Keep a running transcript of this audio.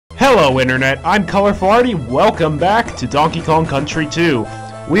Hello Internet, I'm Colorful Arty. Welcome back to Donkey Kong Country 2.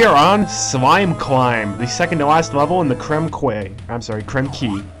 We are on Slime Climb, the second to last level in the Creme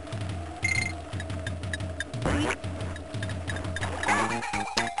Key.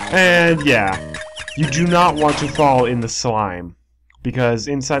 And yeah, you do not want to fall in the slime, because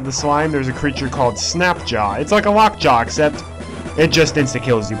inside the slime there's a creature called Snapjaw. It's like a lockjaw, except it just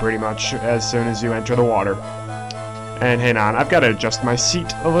insta-kills you pretty much as soon as you enter the water. And hang on, I've got to adjust my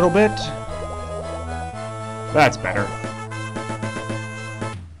seat a little bit. That's better.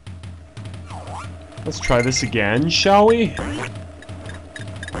 Let's try this again, shall we?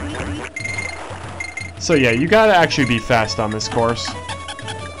 So yeah, you gotta actually be fast on this course,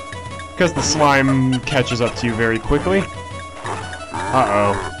 because the slime catches up to you very quickly.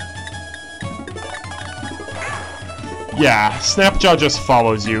 Uh-oh. Yeah, Snapjaw just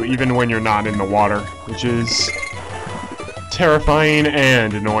follows you, even when you're not in the water, which is terrifying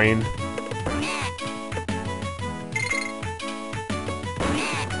and annoying.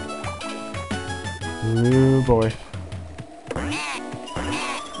 Oh boy.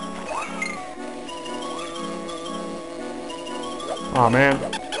 Aw, man.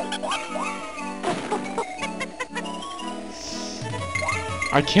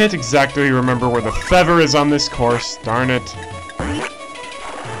 I can't exactly remember where the feather is on this course, darn it.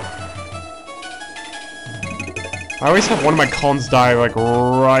 I always have one of my clones die, like,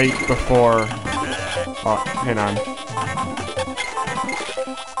 right before... Oh, hang on.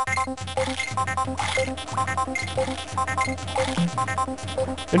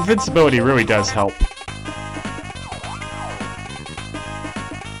 Invincibility really does help.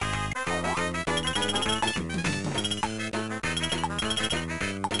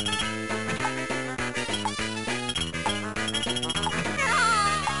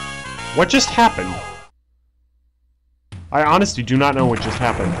 What just happened? I honestly do not know what just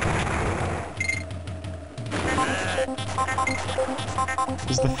happened.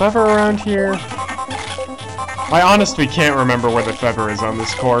 Is the feather around here? I honestly can't remember where the feather is on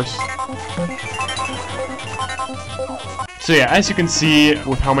this course. So yeah, as you can see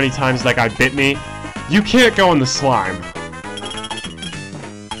with how many times that guy bit me, you can't go in the slime.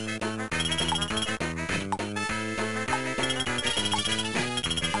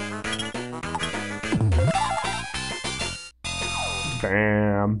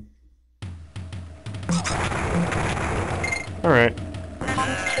 Bam. Alright.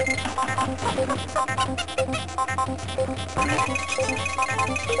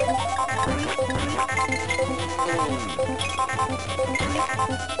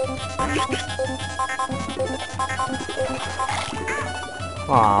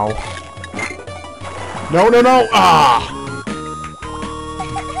 Ow. No, no, no! Ah!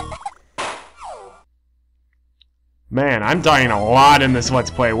 Man, I'm dying a lot in this Let's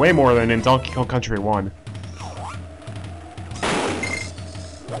Play, way more than in Donkey Kong Country 1.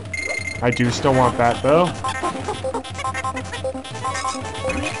 I do still want that, though.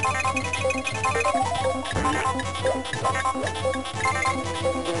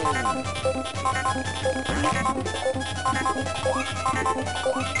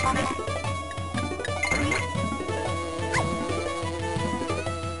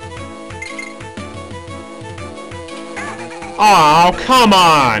 Oh, come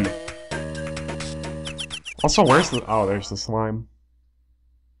on! Also, where's the... Oh, there's the slime.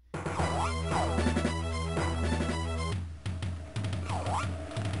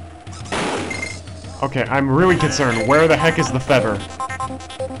 Okay, I'm really concerned. Where the heck is the feather?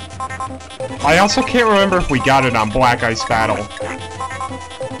 I also can't remember if we got it on Black Ice Battle.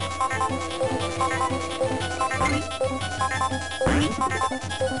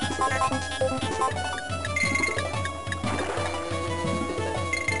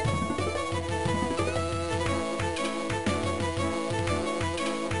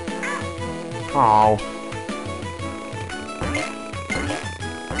 Oh.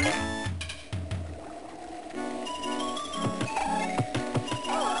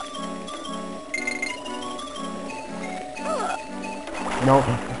 No.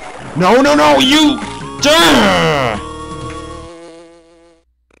 No, no, no, you! Duh!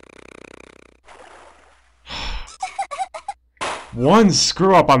 One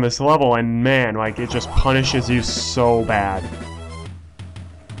screw up on this level and man, like, it just punishes you so bad.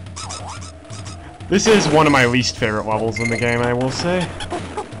 This is one of my least favorite levels in the game, I will say.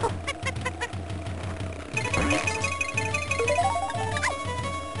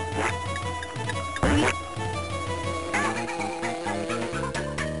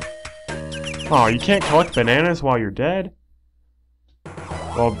 Oh, you can't collect bananas while you're dead?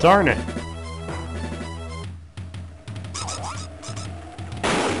 Well, darn it.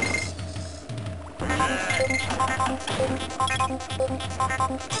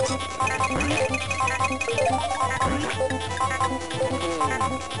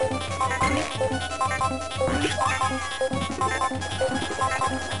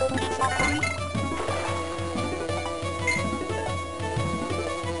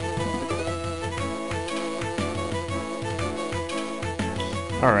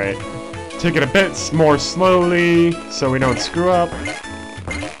 Alright. Take it a bit more slowly so we don't screw up.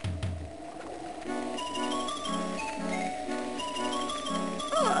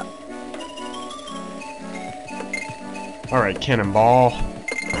 Alright, cannonball.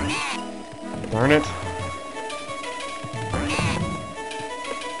 Darn it.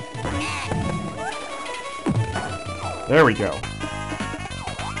 There we go.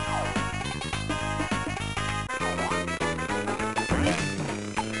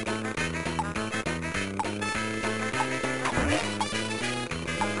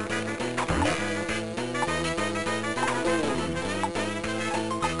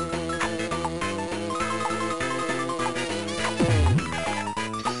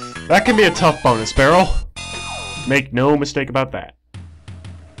 That can be a tough bonus barrel. Make no mistake about that.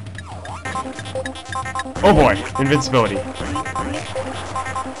 Oh boy, invincibility.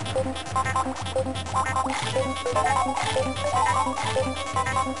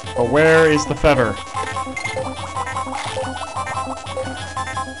 But where is the feather?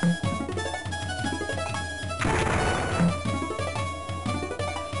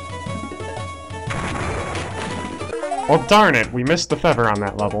 Well, darn it, we missed the feather on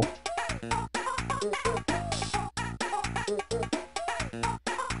that level.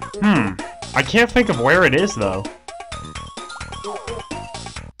 I can't think of where it is, though.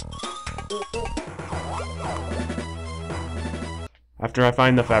 After I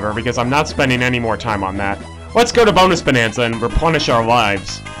find the feather, because I'm not spending any more time on that. Let's go to Bonus Bonanza and replenish our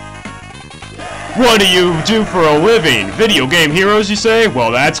lives. What do you do for a living? Video game heroes, you say?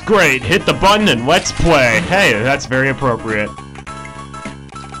 Well, that's great. Hit the button and let's play. Hey, that's very appropriate.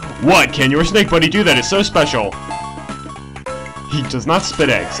 What can your snake buddy do that is so special? He does not spit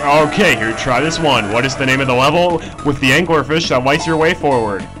eggs. Okay, here, try this one. What is the name of the level with the anglerfish that lights your way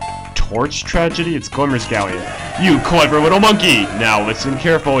forward? Torch Tragedy? It's Glimmer's Galleon. You clever little monkey! Now listen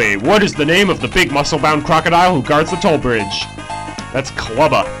carefully. What is the name of the big muscle-bound crocodile who guards the toll bridge? That's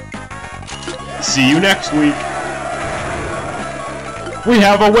Clubba. See you next week. We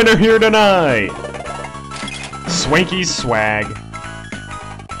have a winner here tonight! Swanky's Swag.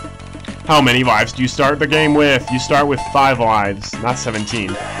 How many lives do you start the game with? You start with 5 lives, not 17.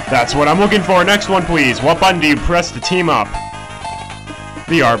 That's what I'm looking for. Next one, please. What button do you press to team up?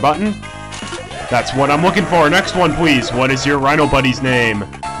 The R button. That's what I'm looking for. Next one, please. What is your rhino buddy's name?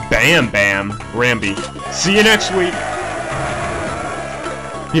 Bam Bam. Ramby. See you next week.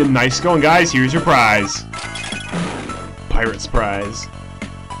 Yeah, nice going, guys. Here's your prize. Pirate's prize.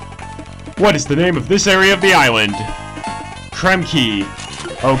 What is the name of this area of the island? Kremkey.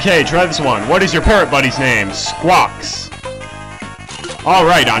 Okay, try this one. What is your parrot buddy's name? Squawks.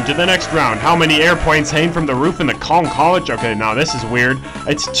 Alright, on to the next round. How many airplanes hang from the roof in the Kong College? Okay, now this is weird.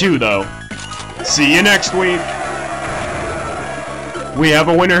 It's 2, though. See you next week. We have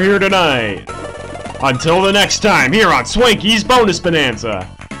a winner here tonight. Until the next time, here on Swanky's Bonus Bonanza.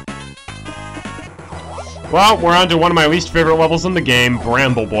 Well, we're on to one of my least favorite levels in the game,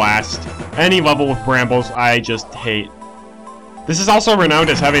 Bramble Blast. Any level with brambles, I just hate. This is also renowned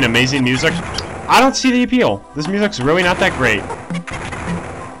as having amazing music. I don't see the appeal. This music's really not that great.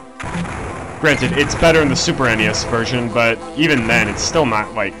 Granted, it's better in the Super NES version, but even then, it's still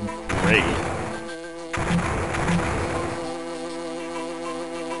not, like, great.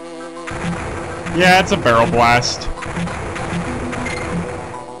 Yeah, it's a barrel blast.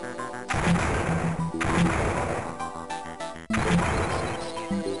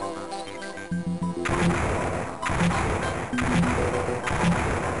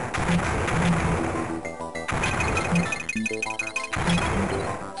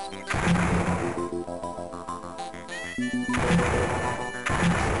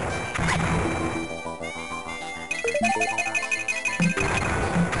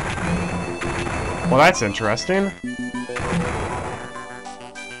 Well, that's interesting.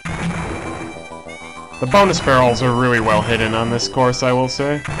 The bonus barrels are really well hidden on this course, I will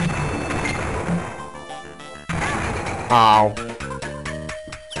say. Ow.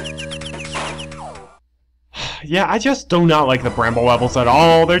 Yeah, I just do not like the Bramble levels at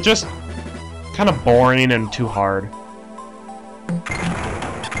all. They're just kind of boring and too hard.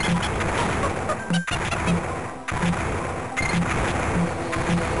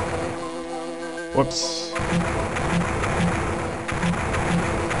 Whoops.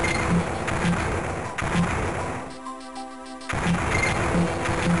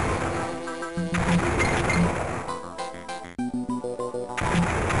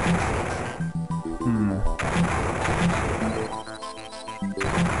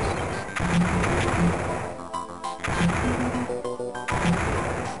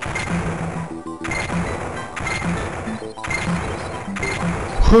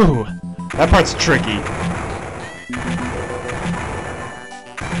 Whew. That part's tricky.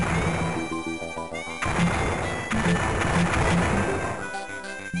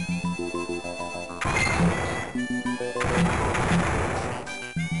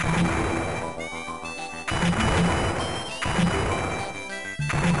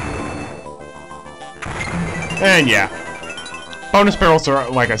 And yeah. Bonus barrels are,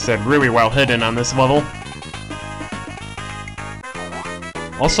 like I said, really well hidden on this level.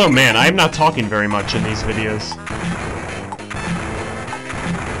 Also, man, I'm not talking very much in these videos.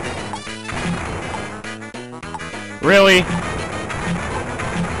 Really?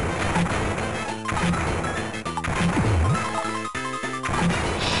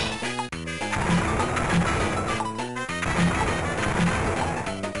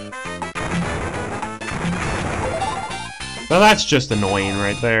 Well, that's just annoying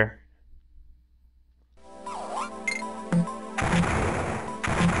right there.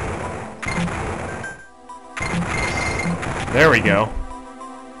 There we go.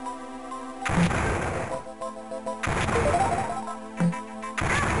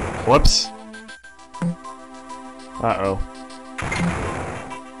 Whoops. Uh-oh.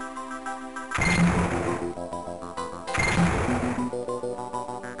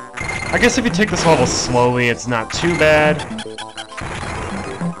 I guess if you take this level slowly, it's not too bad.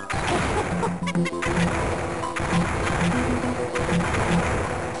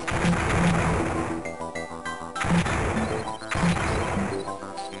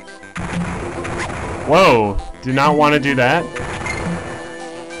 Whoa, do not want to do that.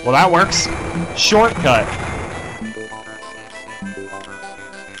 Well, that works. Shortcut.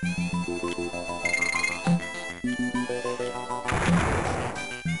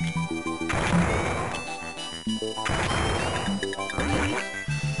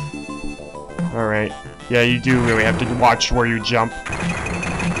 Alright. Yeah, you do really have to watch where you jump.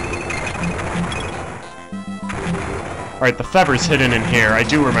 Alright, the feather's hidden in here. I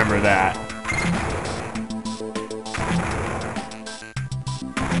do remember that.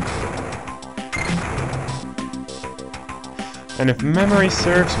 And if memory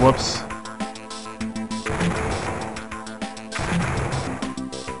serves, whoops.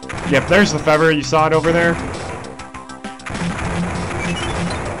 Yep, there's the feather. You saw it over there?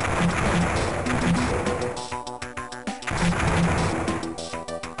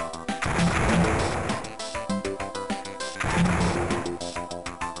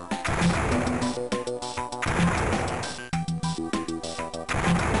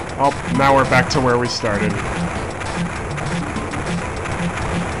 Oh, now we're back to where we started.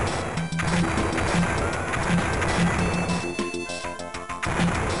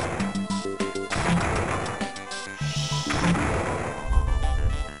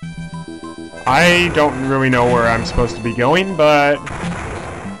 I don't really know where I'm supposed to be going, but...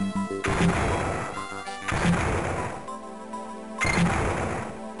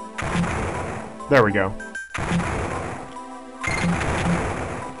 there we go.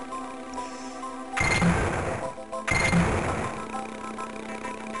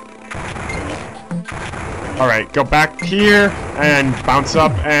 Alright, go back here, and bounce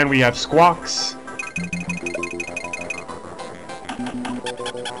up, and we have squawks.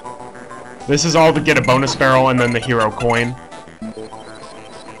 This is all to get a bonus barrel and then the hero coin.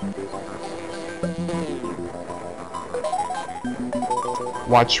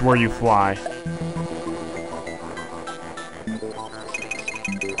 Watch where you fly.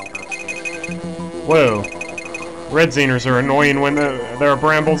 Whoa. Red Zeners are annoying when there are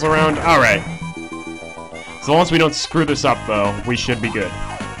brambles around. Alright. As long as we don't screw this up, though, we should be good.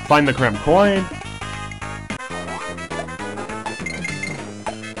 Find the creme coin.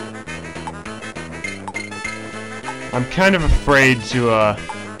 I'm kind of afraid to,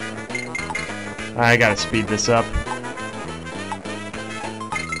 I gotta speed this up.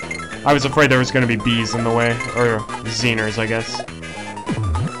 I was afraid there was gonna be bees in the way. Or Zeners, I guess.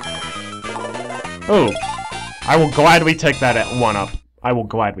 Oh! I will gladly take that at 1-up. I will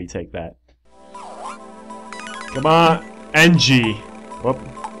gladly take that. Come on! NG! Whoop.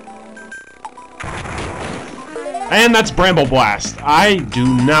 And that's Bramble Blast. I do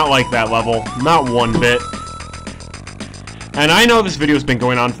not like that level. Not one bit. And I know this video's been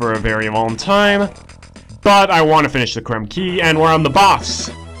going on for a very long time, but I want to finish the Creme Key, and we're on the boss!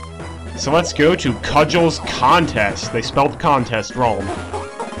 So let's go to Cudgel's Contest. They spelled contest wrong.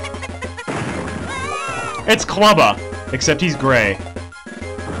 It's Clubba, except he's gray.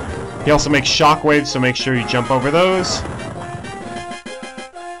 He also makes shockwaves, so make sure you jump over those.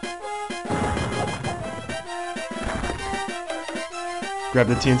 Grab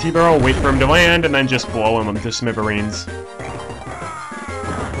the TNT barrel, wait for him to land, and then just blow him to smithereens.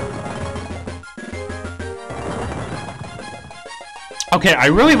 Okay, I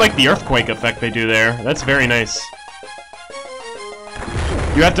really like the earthquake effect they do there. That's very nice.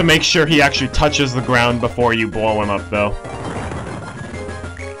 You have to make sure he actually touches the ground before you blow him up, though.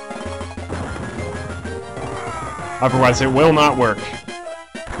 Otherwise, it will not work.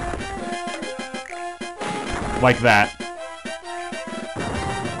 Like that.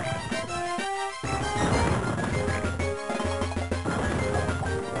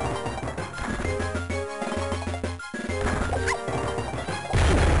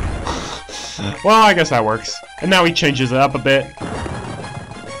 Well, I guess that works. And now he changes it up a bit.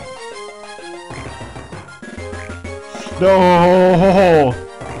 No!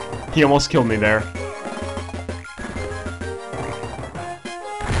 He almost killed me there.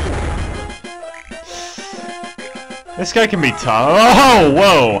 This guy can be tough. Oh,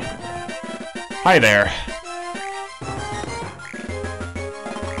 whoa! Hi there.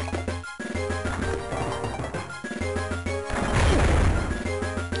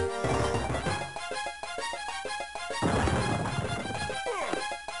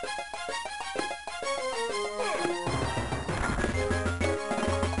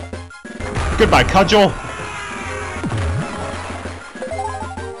 Goodbye, Cudgel.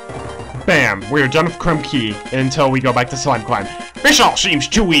 Bam, we are done with Crumb Key until we go back to Slime Climb. This all seems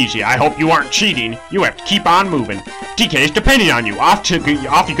too easy. I hope you aren't cheating. You have to keep on moving. DK is depending on you. Off you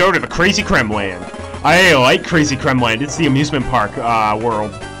go to the Crazy Kremland. I like Crazy Kremland. It's the amusement park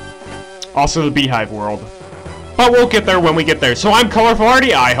world. Also the Beehive world. But we'll get there when we get there. So I'm Colorful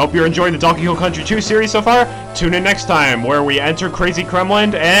Artie. I hope you're enjoying the Donkey Kong Country 2 series so far. Tune in next time where we enter Crazy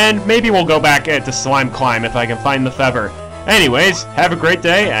Kremland, and maybe we'll go back to Slime Climb if I can find the feather. Anyways, have a great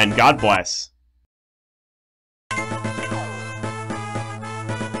day, and God bless.